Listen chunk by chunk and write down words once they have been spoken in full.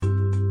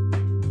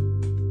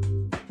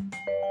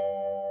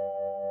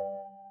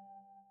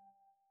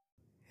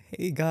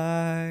Hey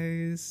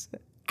guys.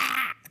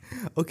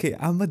 Okay,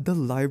 I'm at the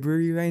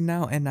library right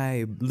now and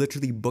I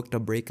literally booked a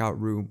breakout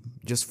room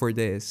just for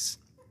this.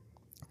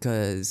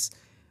 Cause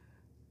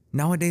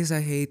nowadays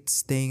I hate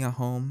staying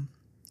at home.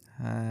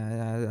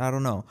 I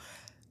don't know.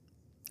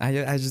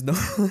 I just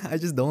don't I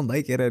just don't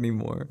like it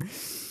anymore.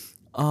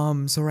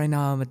 So right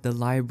now I'm at the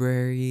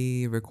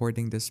library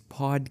recording this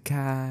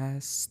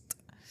podcast.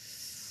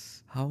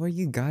 How are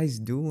you guys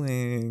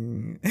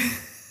doing?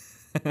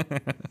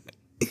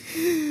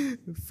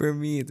 For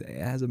me, it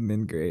hasn't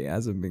been great. It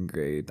hasn't been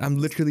great. I'm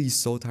literally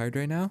so tired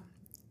right now.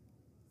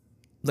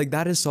 Like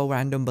that is so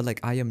random, but like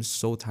I am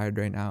so tired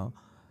right now.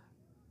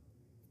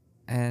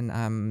 And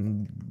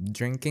I'm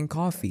drinking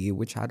coffee,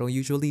 which I don't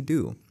usually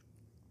do.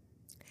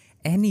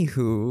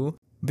 Anywho,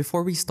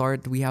 before we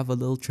start, we have a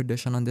little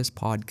tradition on this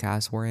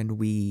podcast wherein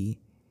we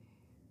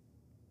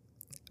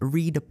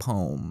read a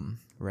poem,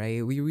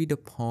 right? We read a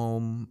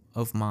poem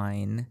of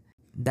mine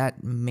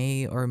that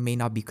may or may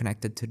not be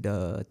connected to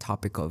the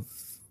topic of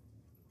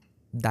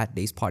that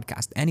day's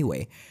podcast.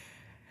 Anyway,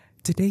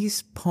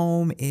 today's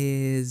poem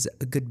is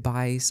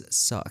Goodbyes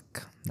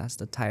Suck. That's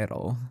the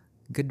title.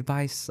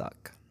 Goodbyes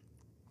Suck.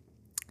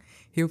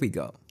 Here we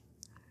go.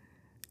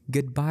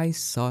 Goodbyes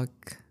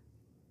Suck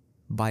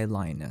by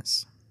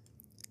Linus.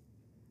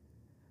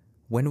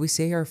 When we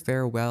say our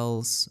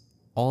farewells,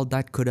 all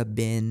that could have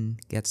been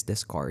gets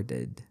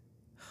discarded.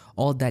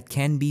 All that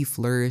can be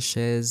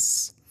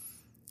flourishes.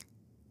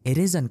 It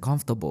is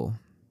uncomfortable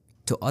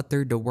to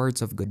utter the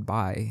words of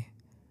goodbye,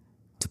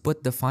 to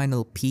put the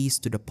final piece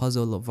to the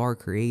puzzle of our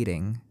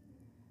creating,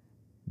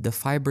 the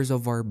fibers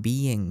of our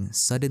being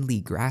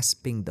suddenly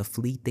grasping the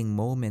fleeting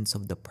moments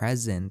of the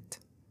present.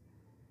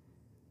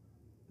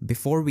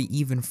 Before we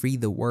even free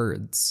the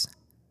words,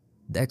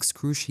 the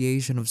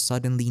excruciation of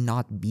suddenly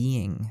not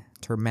being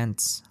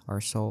torments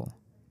our soul.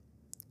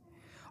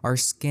 Our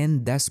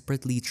skin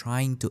desperately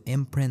trying to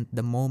imprint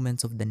the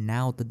moments of the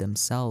now to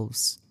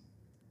themselves,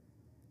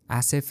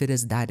 as if it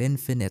is that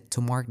infinite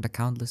to mark the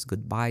countless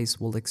goodbyes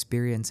we'll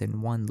experience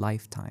in one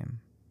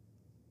lifetime.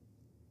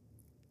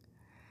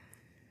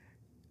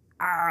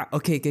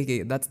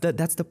 Okay. That's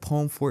the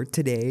poem for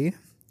today.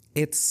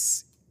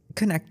 It's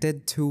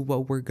connected to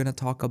what we're gonna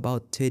talk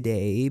about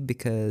today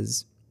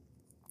because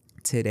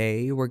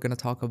today we're gonna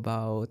talk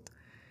about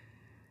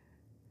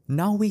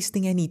not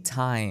wasting any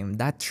time.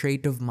 That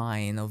trait of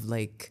mine of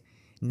like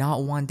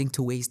not wanting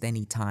to waste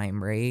any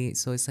time, right?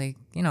 So it's like,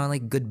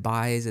 like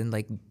goodbyes and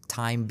like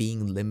time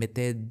being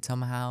limited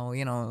somehow,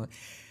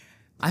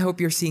 I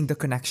hope you're seeing the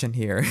connection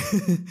here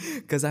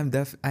because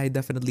I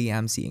definitely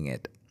am seeing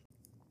it.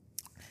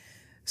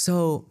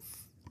 So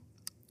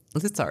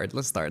let's start.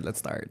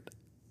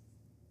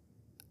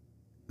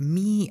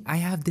 Me, I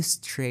have this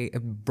trait,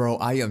 bro,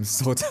 I am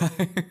so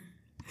tired.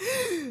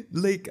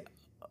 Like,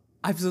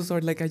 I'm so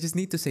sorry, like I just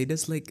need to say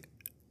this, like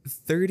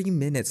 30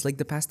 minutes, like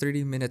the past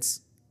 30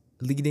 minutes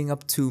leading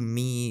up to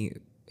me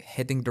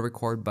hitting the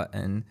record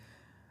button,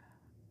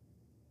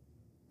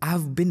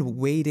 I've been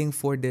waiting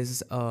for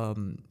this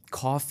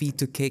coffee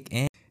to kick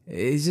in.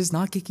 It's just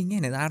not kicking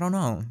in and I don't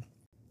know.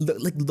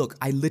 Look,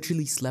 I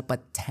literally slept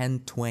at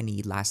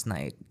 10:20 last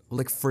night.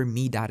 Like for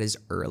me that is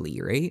early,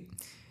 right?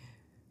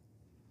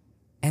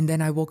 And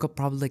then I woke up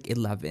probably like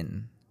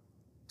 11.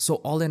 So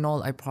all in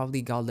all I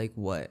probably got like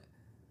what?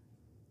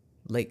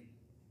 Like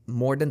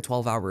more than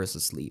 12 hours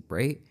of sleep,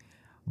 right?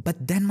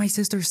 But then my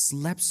sister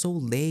slept so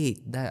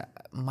late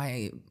that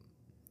my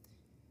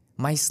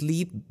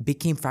sleep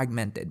became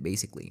fragmented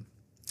basically.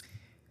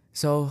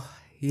 So,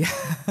 yeah.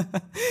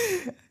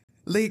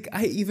 Like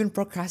I even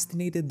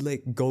procrastinated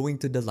like going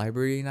to the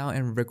library now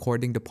and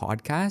recording the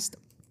podcast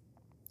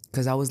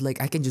cuz I was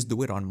like I can just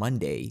do it on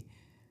Monday.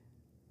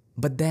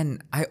 But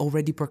then I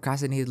already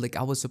procrastinated, like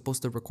I was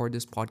supposed to record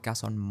this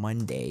podcast on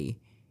Monday.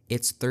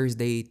 It's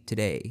Thursday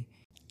today.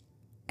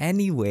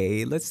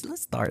 Anyway, let's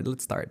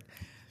start.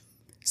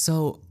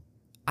 So,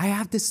 I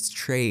have this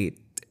trait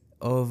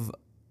of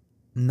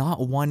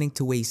not wanting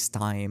to waste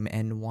time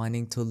and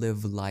wanting to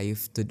live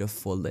life to the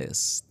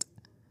fullest.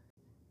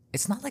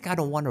 It's not like I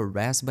don't want to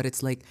rest, but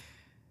it's like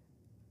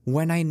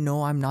when I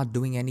know I'm not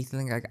doing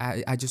anything, like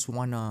I just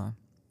wanna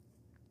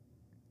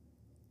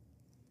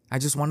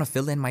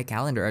fill in my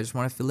calendar. I just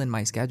want to fill in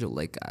my schedule.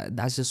 Like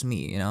that's just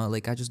me,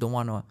 Like I just don't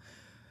want to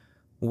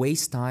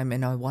waste time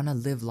and I want to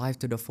live life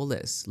to the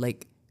fullest.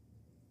 Like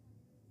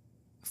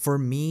for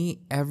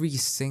me, every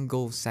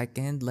single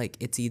second, like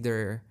it's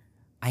either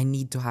I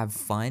need to have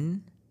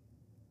fun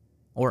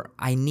or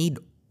I need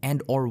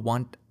and or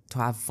want to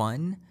have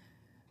fun.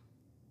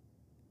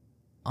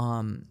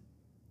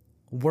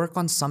 Work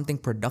on something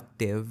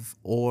productive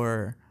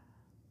or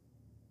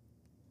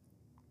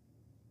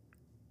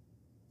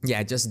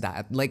yeah, just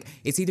that. Like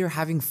it's either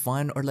having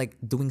fun or like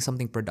doing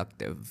something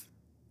productive.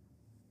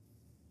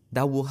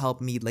 That will help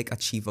me like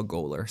achieve a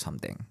goal or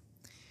something.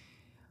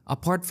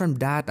 Apart from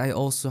that, I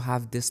also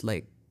have this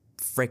like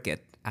frick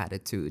it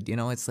attitude.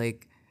 It's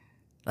like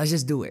let's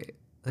just do it.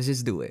 Let's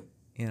just do it,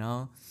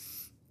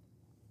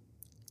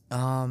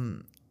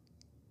 Um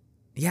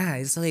yeah,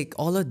 it's like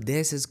all of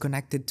this is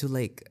connected to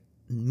like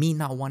me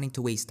not wanting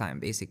to waste time,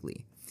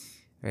 basically,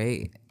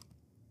 right?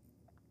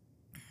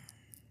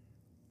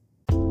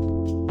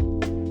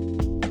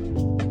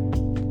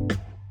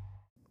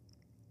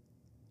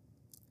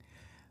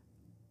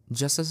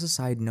 Just as a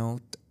side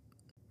note,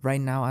 right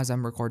now, as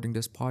I'm recording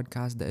this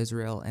podcast, the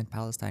Israel and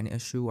Palestine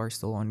issue are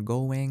still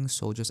ongoing.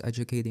 So just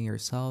educating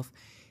yourself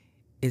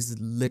is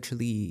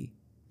literally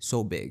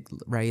so big,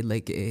 right?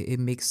 Like it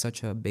makes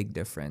such a big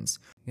difference.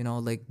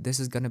 Like this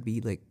is gonna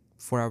be like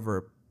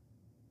forever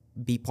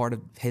be part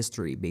of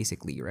history,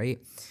 basically,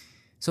 right?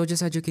 So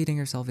just educating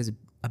yourself is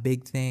a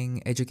big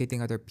thing. Educating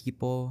other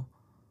people,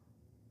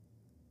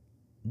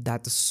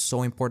 that's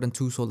so important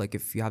too. So like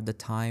if you have the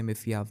time,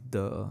 if you have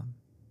the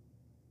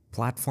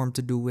platform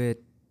to do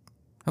it,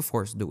 of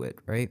course do it,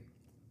 right?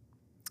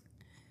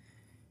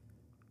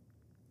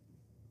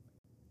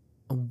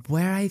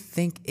 Where I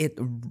think it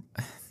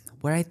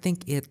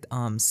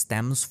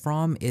stems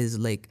from is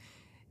like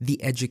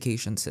the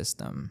education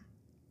system.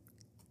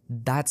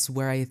 That's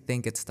where I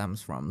think it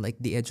stems from, like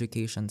the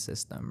education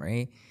system,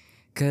 right?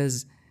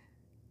 Because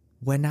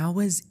when I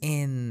was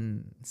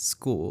in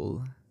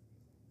school,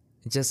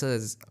 just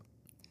as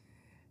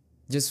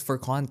just for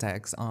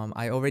context,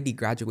 I already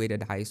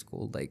graduated high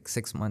school like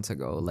 6 months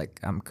ago. Like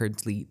I'm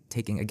currently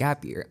taking a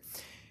gap year.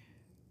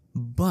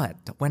 But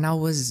when I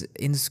was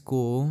in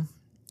school,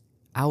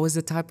 I was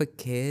the type of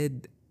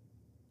kid.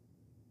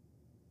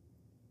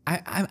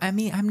 I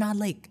mean, I'm not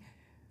like,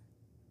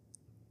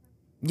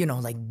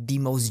 like the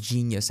most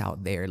genius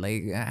out there.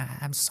 Like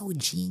I'm so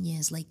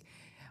genius, like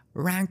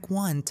rank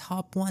one,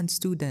 top one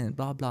student,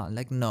 blah blah.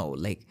 Like no,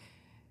 like,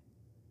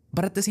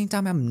 but at the same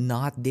time, I'm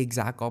not the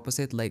exact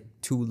opposite. Like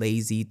too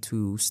lazy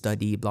to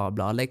study, blah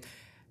blah. Like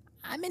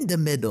I'm in the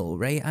middle,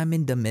 right? I'm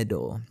in the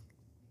middle,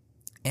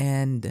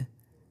 and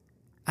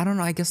I don't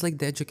know. I guess like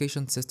the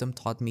education system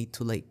taught me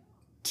to like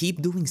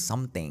keep doing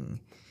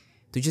something,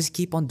 to just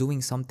keep on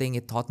doing something.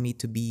 It taught me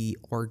to be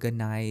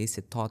organized.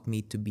 It taught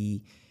me to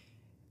be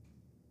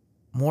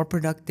more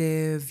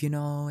productive.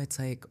 It's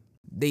like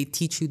they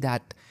teach you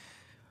that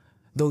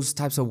those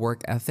types of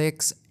work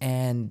ethics,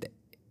 and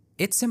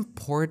it's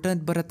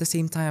important, but at the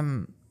same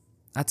time,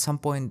 at some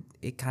point,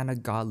 it kind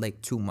of got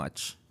like too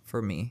much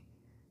for me.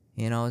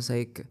 It's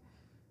like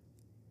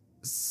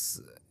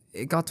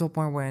it got to a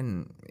point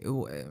when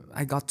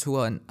I got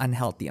to an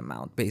unhealthy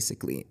amount,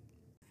 basically.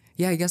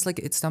 Yeah, I guess like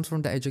it stems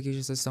from the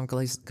education system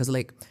because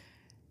like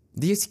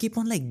they just keep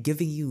on like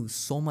giving you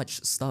so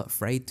much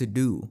stuff, right, to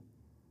do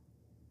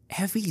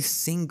every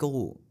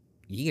single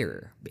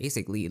year,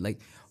 basically.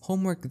 Like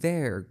homework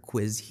there,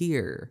 quiz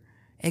here,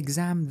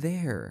 exam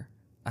there,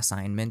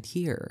 assignment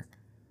here,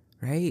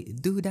 right?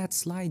 Do that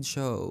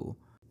slideshow,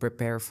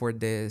 prepare for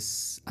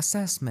this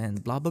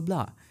assessment, blah, blah,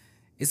 blah.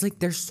 It's like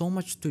there's so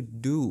much to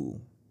do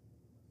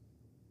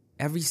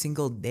every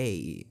single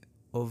day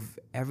of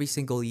every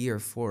single year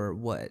for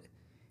what?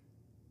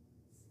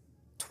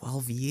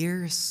 12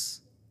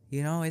 years?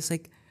 It's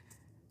like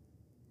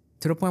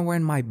to the point where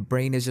my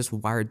brain is just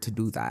wired to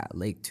do that,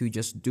 like to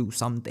just do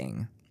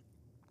something.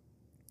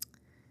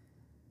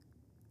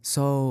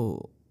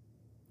 So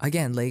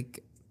again,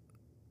 like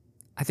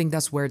I think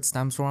that's where it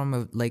stems from,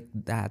 of like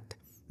that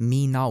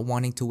me not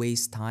wanting to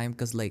waste time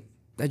because like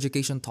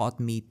education taught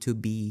me to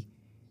be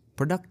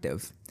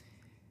productive.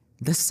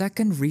 The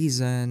second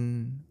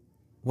reason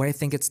where I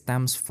think it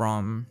stems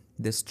from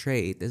this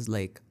trait is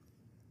like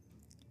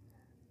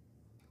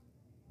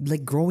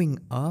growing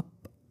up,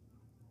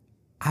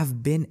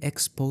 I've been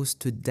exposed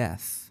to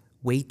death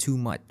way too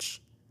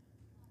much.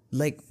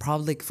 Like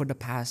probably for the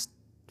past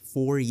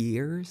 4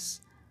 years,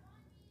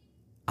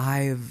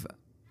 I've.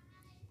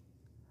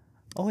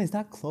 Oh, is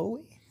that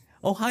Chloe?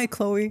 Oh, hi,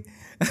 Chloe.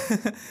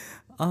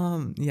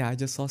 Yeah, I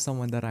just saw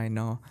someone that I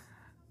know.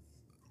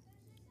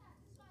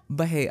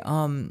 But hey,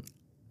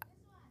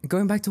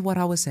 going back to what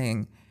I was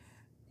saying,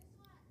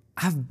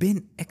 I've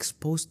been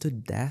exposed to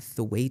death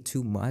way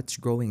too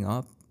much growing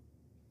up.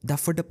 That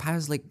for the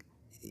past like,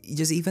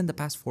 just even the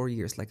past 4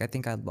 years, like I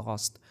think I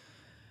lost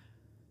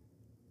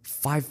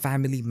 5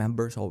 family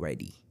members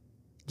already,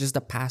 just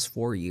the past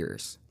 4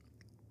 years,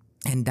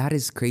 and that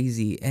is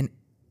crazy. And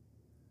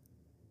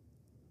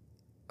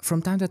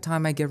from time to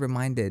time, I get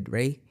reminded,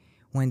 right,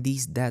 when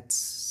these deaths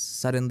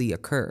suddenly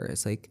occur,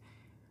 it's like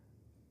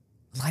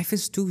life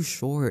is too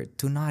short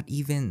to not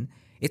even.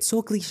 It's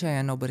so cliche,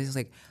 I know, but it's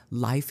like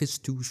life is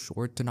too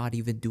short to not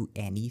even do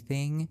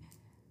anything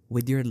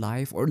with your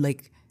life, or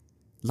like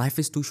life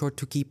is too short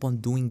to keep on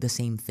doing the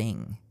same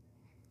thing,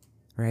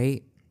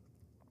 right?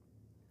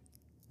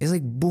 It's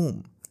like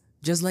boom,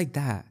 just like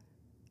that,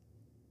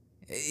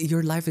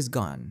 your life is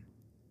gone,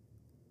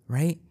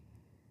 right?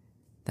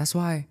 That's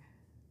why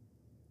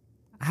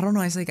I don't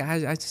know. It's like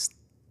I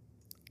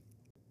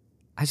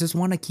just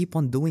want to keep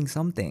on doing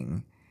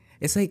something.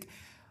 It's like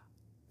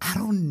I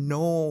don't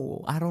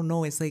know. I don't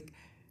know. It's like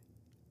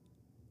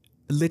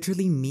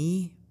literally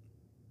me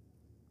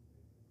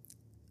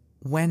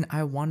when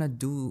I want to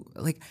do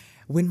like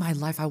when my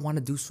life I want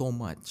to do so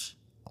much.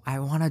 I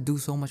want to do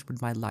so much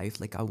with my life.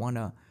 Like I want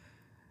to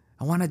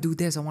do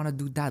this, I want to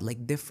do that,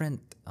 like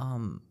different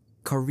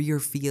career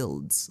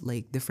fields,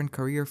 like different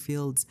career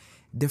fields,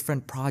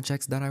 different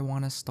projects that I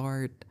want to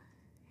start.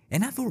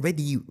 And I've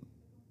already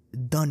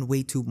done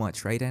way too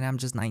much, right? And I'm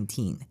just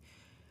 19.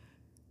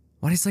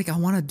 But it's like I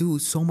want to do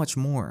so much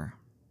more.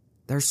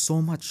 There's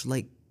so much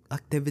like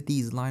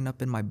activities lined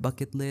up in my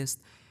bucket list.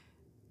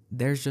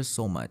 There's just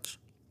so much.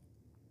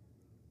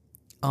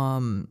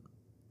 Um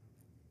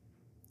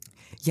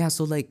yeah,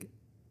 so like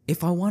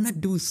if I want to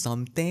do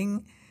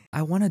something,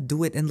 I want to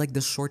do it in like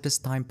the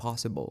shortest time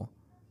possible.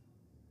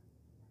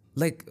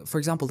 Like for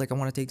example, like I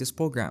want to take this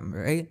program,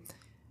 right?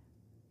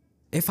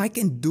 If I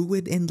can do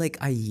it in like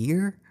a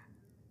year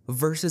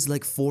versus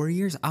like 4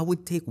 years, I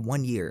would take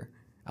 1 year.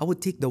 I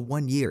would take the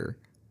 1 year.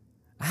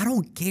 I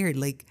don't care.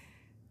 Like,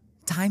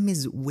 time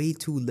is way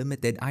too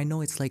limited. I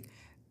know it's like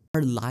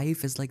our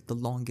life is like the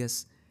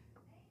longest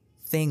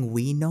thing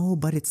we know,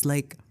 but it's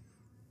like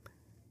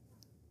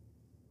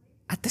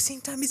at the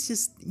same time, it's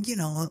just,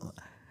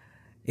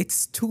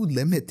 it's too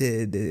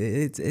limited.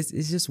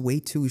 It's just way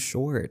too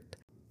short.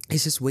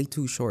 It's just way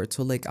too short.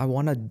 So like I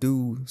want to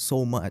do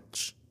so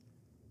much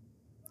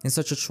in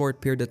such a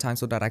short period of time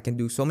so that I can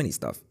do so many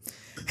stuff.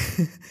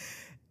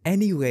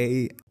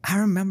 Anyway, I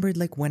remembered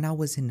like when I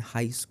was in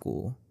high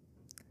school.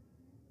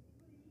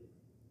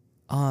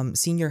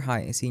 Senior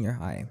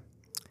high.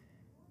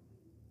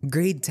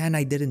 Grade 10,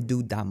 I didn't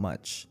do that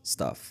much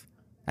stuff.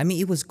 I mean,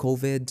 it was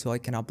COVID, so I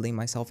cannot blame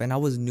myself. And I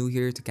was new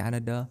here to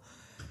Canada.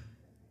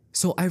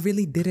 So I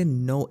really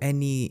didn't know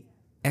any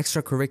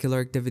extracurricular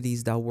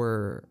activities that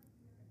were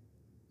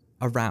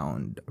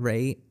around,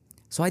 right?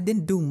 So I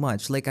didn't do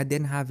much. Like, I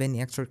didn't have any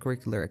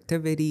extracurricular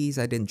activities.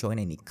 I didn't join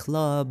any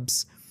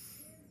clubs.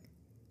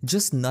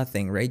 Just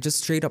nothing, right? Just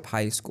straight up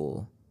high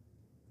school.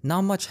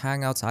 Not much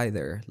hangouts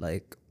either.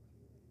 Like,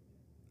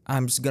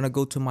 I'm just gonna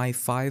go to my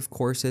 5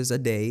 courses a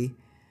day.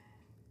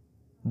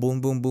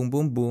 Boom, boom, boom,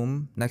 boom,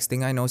 boom. Next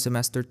thing I know,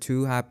 semester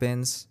 2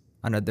 happens.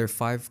 Another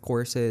 5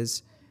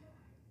 courses.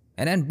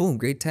 And then boom,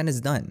 grade 10 is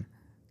done.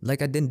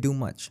 Like, I didn't do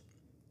much.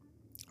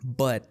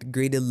 But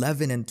grade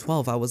 11 and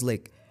 12, I was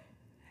like,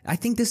 I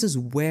think this is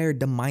where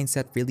the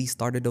mindset really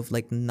started of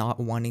like not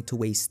wanting to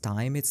waste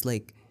time. It's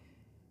like,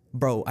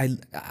 bro,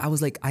 I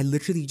was like, I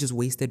literally just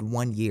wasted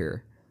 1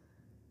 year.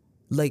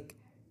 Like,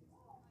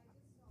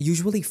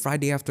 usually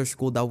Friday after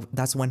school,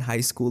 that's when high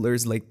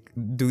schoolers like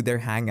do their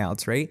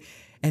hangouts, right?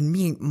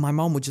 And my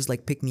mom would just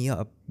like pick me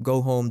up,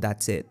 go home,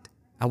 that's it.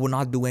 I would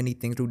not do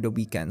anything through the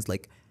weekends.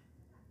 Like,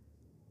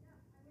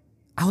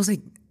 I was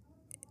like,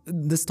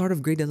 the start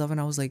of grade 11,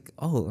 I was like,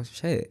 oh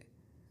shit.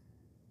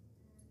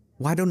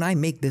 Why don't I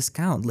make this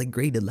count? Like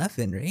grade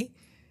 11, right?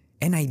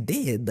 And I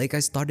did. Like, I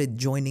started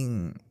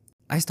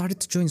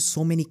to join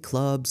so many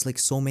clubs, like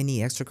so many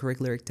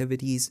extracurricular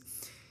activities.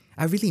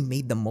 I really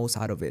made the most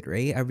out of it,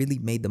 right? I really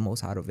made the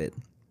most out of it.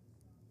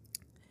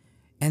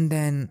 And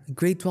then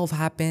grade 12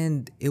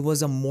 happened. It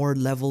was a more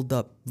leveled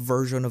up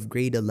version of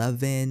grade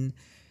 11.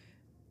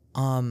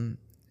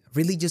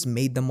 Really just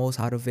made the most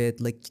out of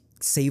it, like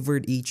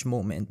savored each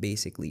moment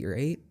basically,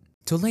 right?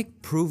 To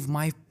like prove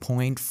my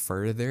point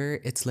further,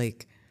 it's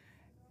like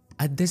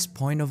at this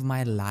point of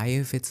my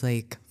life, it's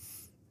like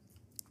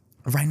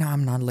right now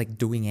I'm not like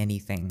doing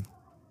anything.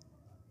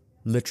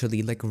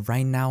 Literally, like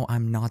right now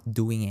I'm not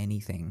doing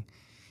anything.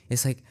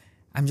 It's like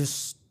I'm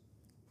just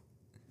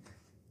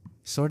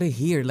sort of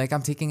here. Like,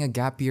 I'm taking a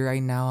gap year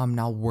right now. I'm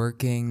not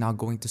working, not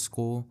going to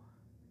school.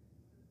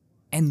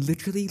 And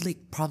literally,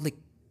 like, probably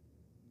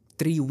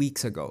 3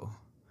 weeks ago,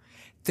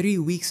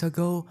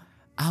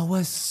 I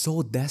was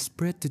so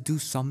desperate to do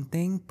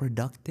something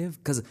productive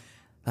because,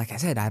 like I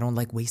said, I don't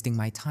like wasting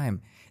my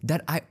time,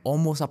 that I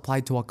almost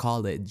applied to a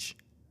college.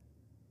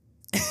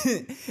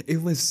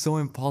 It was so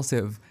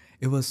impulsive.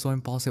 I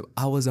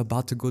was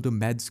about to go to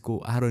med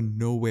school out of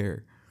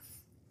nowhere.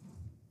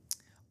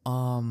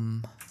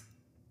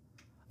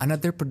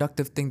 Another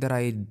productive thing that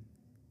I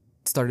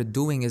started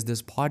doing is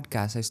this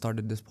podcast. I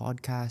started this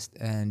podcast,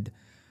 and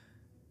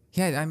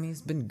yeah, I mean,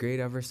 it's been great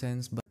ever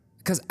since. But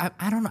because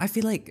I don't know, I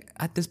feel like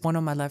at this point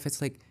of my life,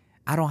 it's like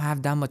I don't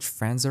have that much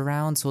friends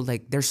around, so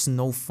like there's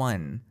no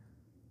fun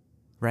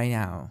right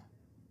now.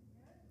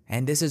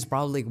 And this is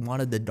probably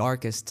one of the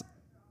darkest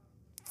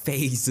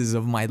phases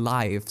of my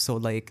life. So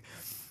like,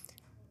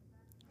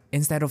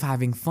 instead of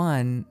having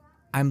fun,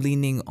 I'm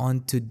leaning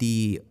onto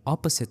the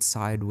opposite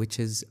side, which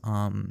is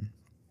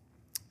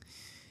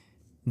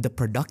the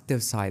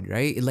productive side,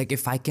 right? Like,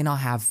 if I cannot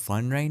have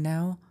fun right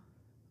now,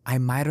 I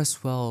might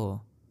as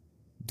well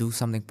do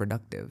something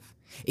productive.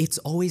 It's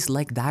always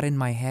like that in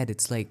my head.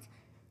 It's like,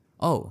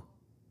 oh,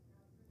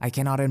 I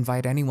cannot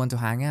invite anyone to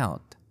hang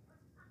out.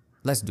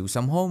 Let's do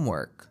some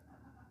homework.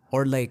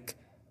 Or like,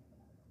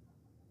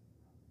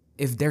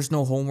 if there's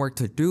no homework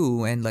to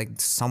do and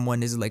like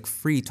someone is like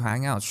free to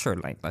hang out, sure,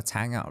 like let's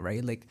hang out,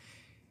 right? Like,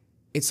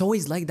 it's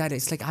always like that.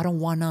 It's like I don't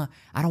want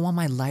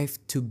my life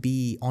to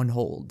be on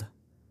hold.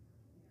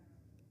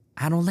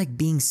 I don't like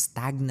being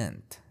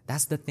stagnant.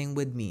 That's the thing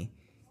with me.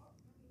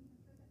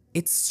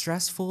 It's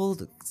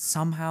stressful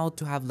somehow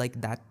to have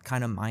like that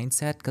kind of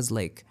mindset, because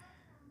like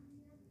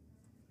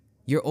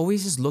you're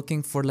always just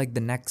looking for like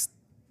the next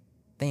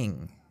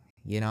thing.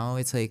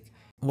 It's like,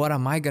 what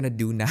am I gonna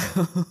do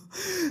now?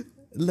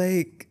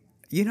 Like,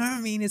 you know what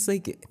I mean? It's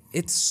like,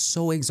 it's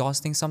so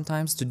exhausting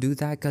sometimes to do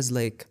that because,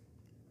 like,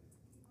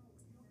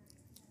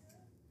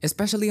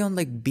 especially on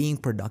like being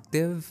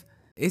productive,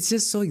 it's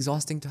just so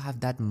exhausting to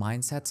have that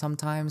mindset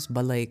sometimes.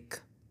 But like,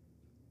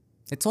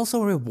 it's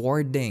also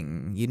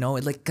rewarding,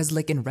 like, because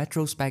like in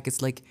retrospect,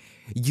 it's like,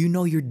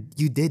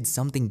 you did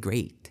something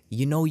great.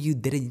 You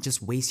didn't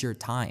just waste your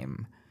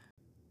time.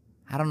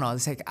 I don't know.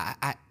 It's like,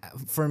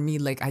 for me,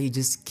 like, I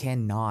just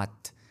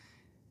cannot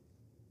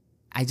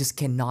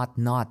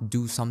not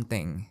do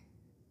something.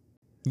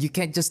 You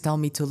can't just tell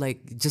me to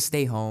like just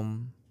stay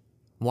home,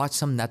 watch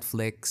some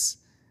Netflix,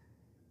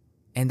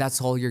 and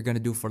that's all you're gonna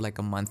do for like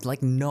a month.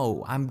 Like,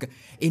 no,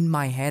 in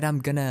my head, I'm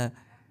gonna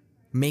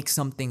make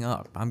something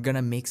up.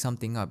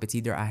 It's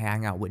either I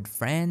hang out with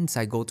friends,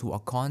 I go to a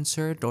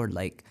concert, or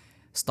like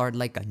start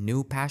like a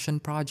new passion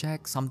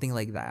project, something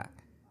like that.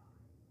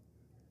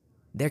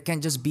 There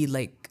can't just be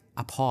like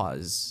a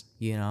pause.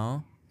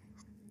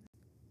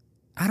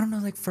 I don't know,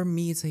 like for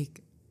me, it's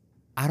like,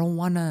 I don't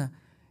wanna,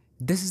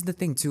 this is the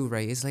thing too,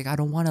 right? It's like, I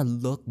don't wanna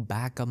look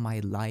back on my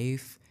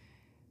life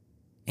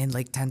in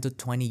like 10 to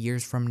 20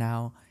 years from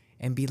now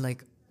and be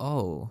like,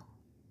 oh,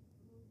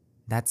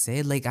 that's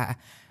it. Like,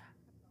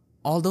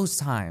 all those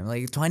time,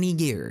 like 20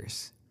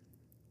 years,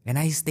 and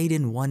I stayed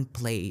in one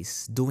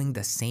place doing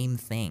the same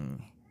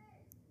thing.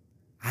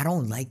 I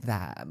don't like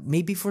that.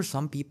 Maybe for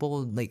some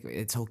people, like,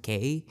 it's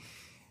okay.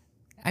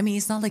 I mean,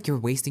 it's not like you're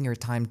wasting your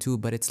time too,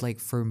 but it's like,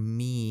 for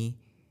me,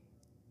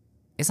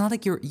 it's not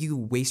like you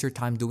waste your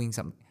time doing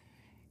something.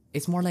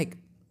 It's more like,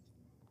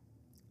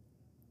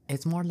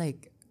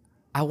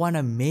 I want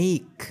to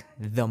make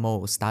the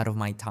most out of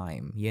my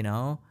time.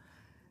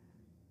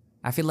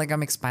 I feel like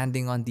I'm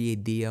expanding on the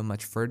idea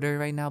much further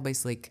right now, but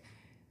it's like,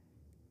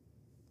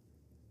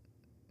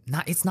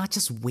 it's not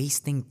just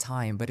wasting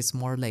time, but it's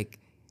more like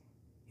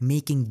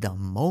making the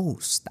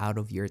most out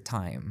of your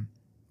time.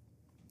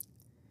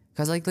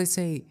 Cause like, let's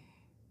say,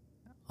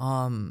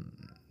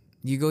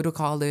 you go to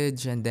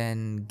college and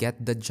then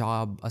get the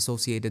job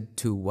associated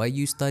to what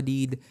you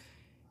studied,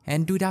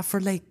 and do that for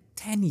like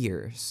 10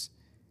 years.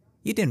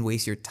 You didn't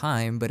waste your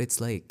time, but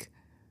it's like,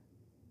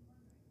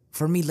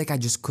 for me, like, I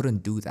just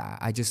couldn't do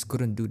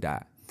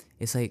that.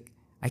 It's like,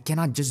 I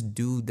cannot just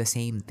do the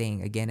same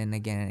thing again and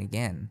again and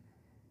again.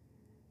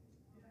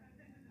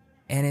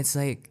 And it's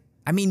like,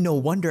 I mean, no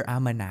wonder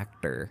I'm an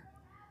actor.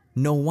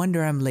 No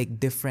wonder I'm like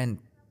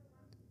different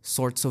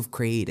sorts of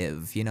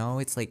creative,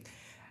 It's like,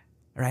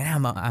 right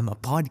now I'm a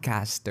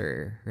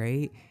podcaster,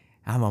 right?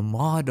 I'm a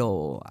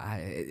model,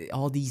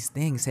 all these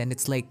things. And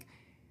it's like,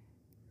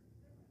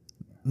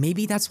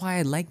 maybe that's why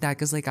I like that,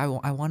 because like, I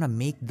want to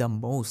make the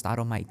most out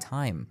of my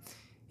time.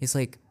 It's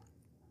like,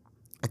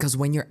 because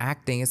when you're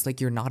acting, it's like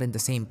you're not in the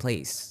same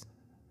place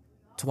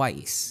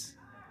twice.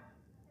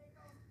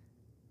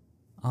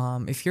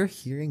 If you're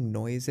hearing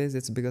noises,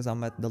 it's because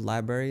I'm at the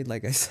library,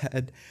 like I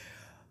said.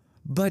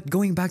 But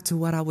going back to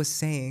what I was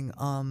saying,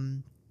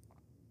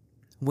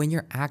 when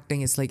you're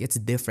acting, it's like, it's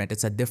different.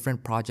 It's a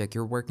different project.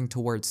 You're working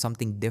towards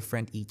something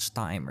different each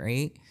time,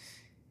 right?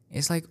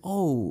 It's like,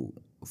 oh,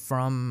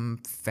 from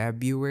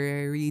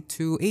February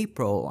to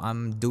April,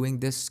 I'm doing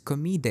this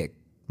comedic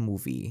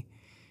movie.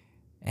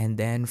 And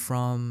then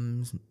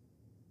from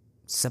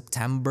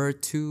September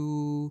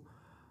to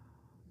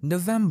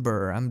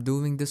November, I'm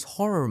doing this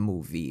horror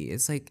movie.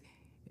 It's like,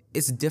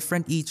 it's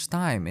different each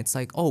time. It's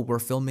like, oh, we're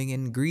filming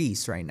in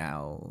Greece right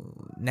now.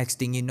 Next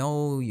thing you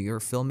know, you're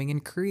filming in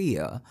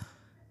Korea.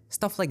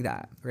 Stuff like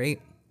that, right?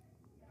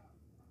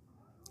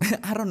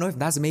 I don't know if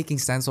that's making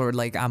sense, or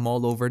like I'm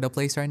all over the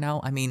place right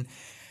now. I mean,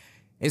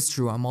 it's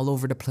true. I'm all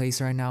over the place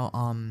right now.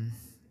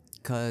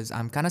 Cause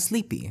I'm kind of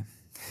sleepy,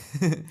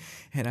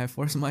 and I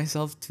force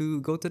myself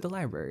to go to the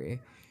library.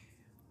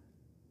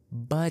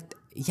 But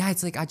yeah,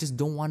 it's like, I just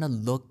don't want to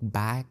look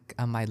back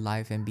at my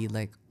life and be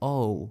like,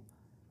 oh,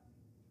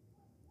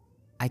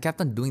 I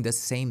kept on doing the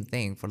same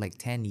thing for like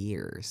 10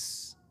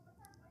 years.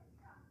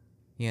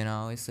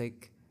 It's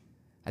like,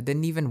 I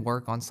didn't even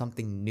work on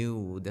something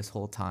new this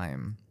whole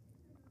time.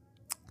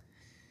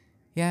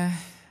 Yeah,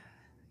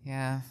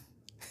 yeah.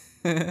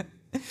 I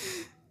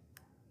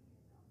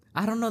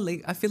don't know,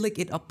 like, I feel like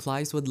it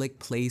applies with like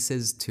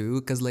places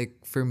too, because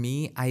like, for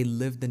me, I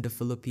lived in the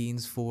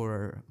Philippines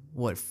for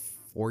what,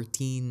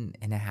 14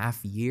 and a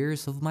half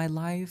years of my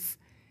life.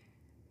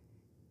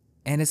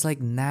 And it's like,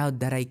 now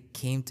that I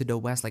came to the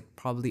West, like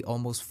probably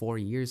almost 4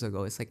 years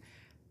ago, it's like,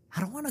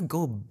 I don't want to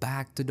go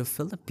back to the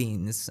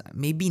Philippines.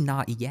 Maybe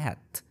not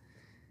yet.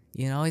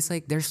 It's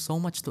like, there's so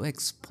much to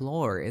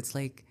explore. It's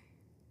like,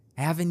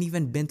 I haven't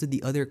even been to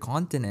the other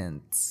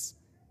continents.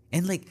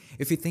 And like,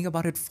 if you think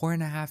about it,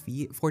 14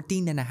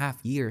 and a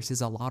half years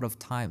is a lot of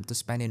time to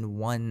spend in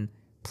one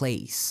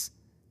place,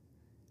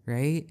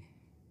 right?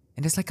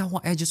 And it's like,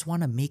 I just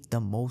want to make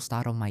the most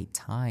out of my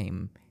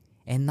time,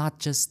 and not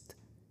just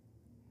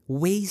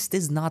waste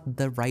is not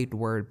the right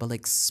word, but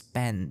like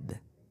spend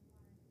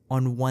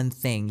on one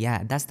thing.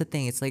 Yeah, that's the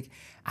thing. It's like,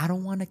 I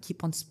don't want to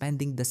keep on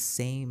spending the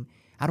same.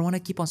 I don't want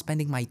to keep on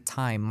spending my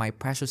time, my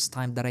precious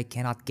time that I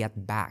cannot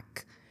get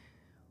back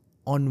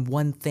on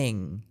one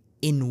thing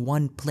in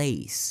one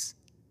place,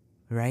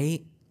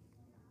 right?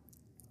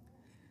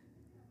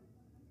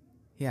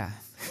 Yeah.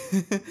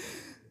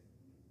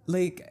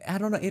 Like, I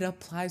don't know, it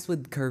applies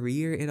with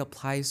career, it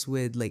applies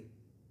with like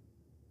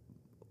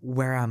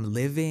where I'm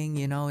living,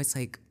 you know? It's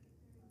like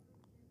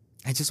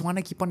I just want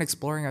to keep on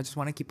exploring. I just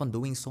want to keep on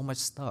doing so much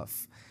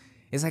stuff.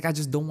 It's like I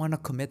just don't want to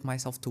commit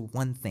myself to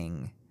one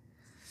thing.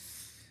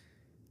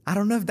 I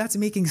don't know if that's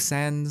making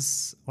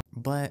sense,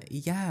 but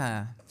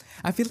yeah.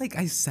 I feel like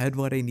I said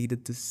what I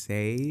needed to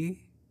say.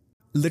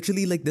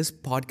 Literally, like this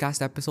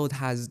podcast episode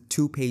has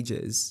 2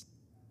 pages,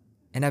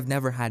 and I've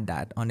never had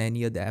that on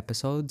any of the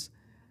episodes.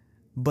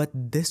 But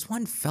this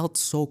one felt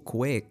so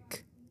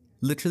quick.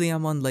 Literally,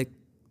 I'm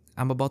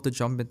about to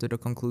jump into the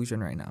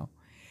conclusion right now.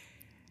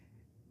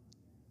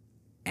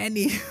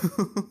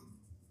 Anywho,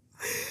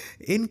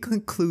 in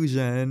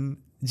conclusion,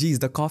 geez,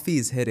 the coffee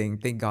is hitting.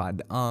 Thank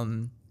God.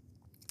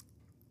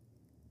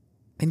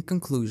 In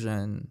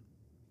conclusion,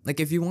 like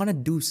if you want to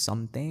do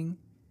something,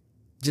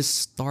 just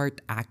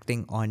start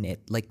acting on it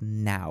like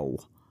now.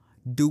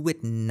 Do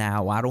it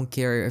now. I don't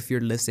care if you're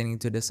listening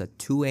to this at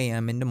 2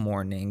 a.m. in the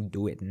morning.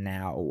 Do it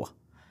now.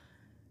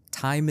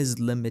 Time is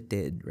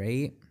limited,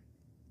 right?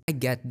 I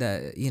get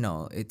that,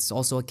 it's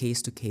also a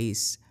case to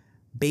case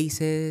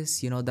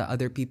basis, that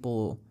other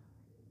people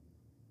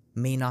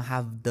may not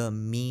have the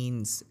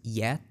means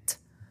yet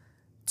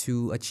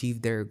to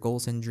achieve their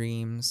goals and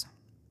dreams.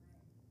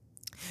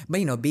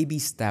 But baby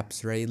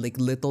steps, right? Like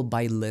little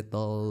by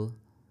little,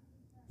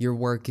 you're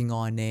working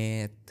on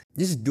it.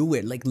 Just do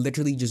it. Like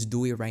literally just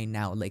do it right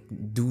now. Like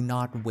do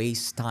not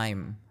waste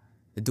time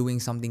doing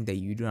something that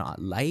you do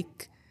not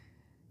like.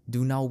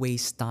 Do not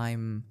waste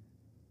time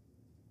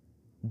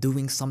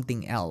doing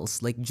something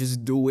else. Like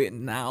just do it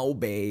now,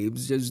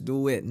 babes. Just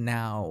do it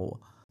now.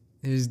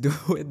 Just do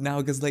it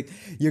now, because like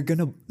you're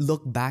gonna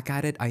look back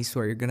at it. I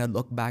swear, you're gonna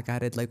look back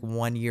at it like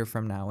 1 year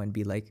from now and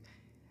be like,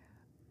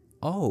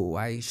 oh,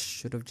 I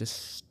should have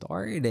just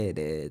started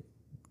it.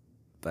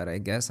 But I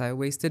guess I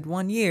wasted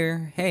 1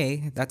 year.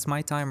 Hey, that's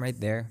my time right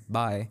there.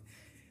 Bye.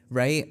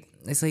 Right?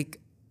 It's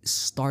like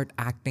start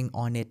acting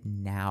on it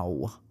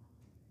now.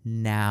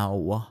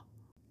 Now.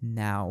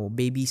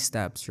 Baby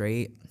steps,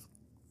 right?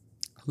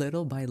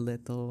 Little by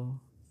little.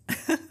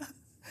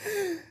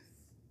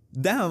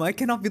 Damn, I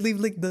cannot believe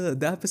like the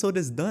episode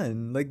is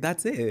done. Like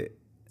that's it.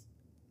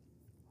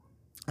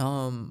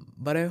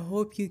 But I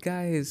hope you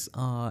guys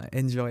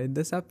enjoyed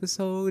this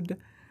episode.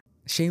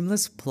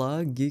 Shameless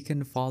plug, you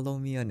can follow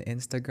me on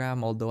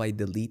Instagram, although I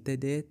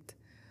deleted it.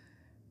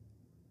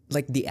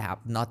 Like the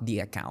app, not the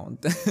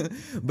account.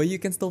 But you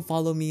can still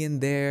follow me in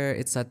there.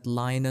 It's at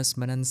Linus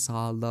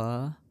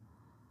Manansala.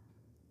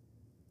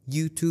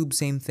 YouTube,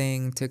 same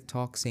thing.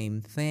 TikTok, same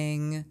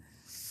thing.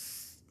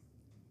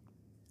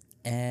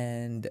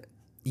 And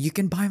you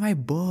can buy my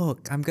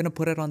book. I'm gonna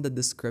put it on the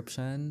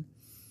description.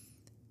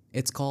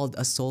 It's called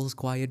A Soul's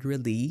Quiet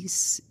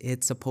Release.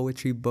 It's a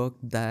poetry book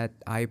that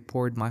I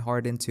poured my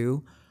heart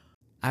into.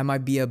 I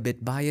might be a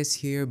bit biased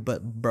here,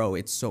 but bro,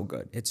 it's so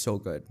good. It's so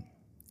good.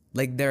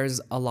 Like there's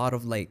a lot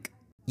of like,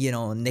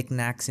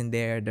 knickknacks in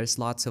there. There's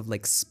lots of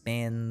like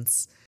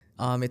spins.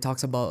 It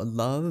talks about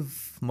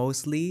love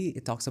mostly.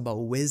 It talks about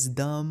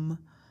wisdom,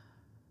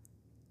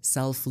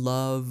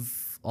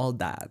 self-love, all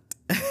that.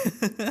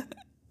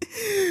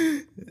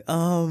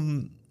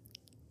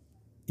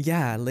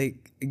 Yeah,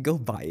 like go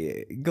buy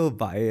it. Go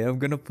buy it. I'm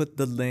gonna put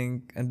the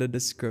link in the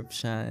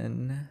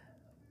description.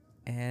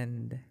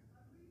 And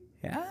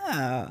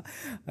yeah,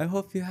 I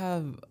hope you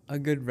have a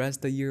good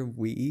rest of your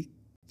week.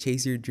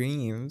 Chase your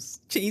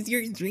dreams. Chase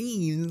your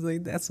dreams.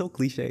 Like that's so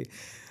cliche.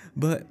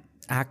 But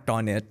act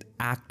on it.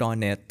 Act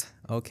on it.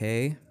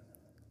 Okay?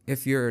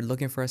 If you're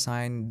looking for a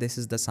sign, this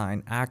is the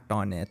sign. Act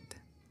on it.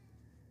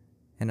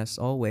 And as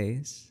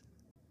always,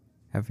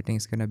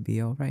 everything's gonna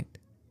be alright.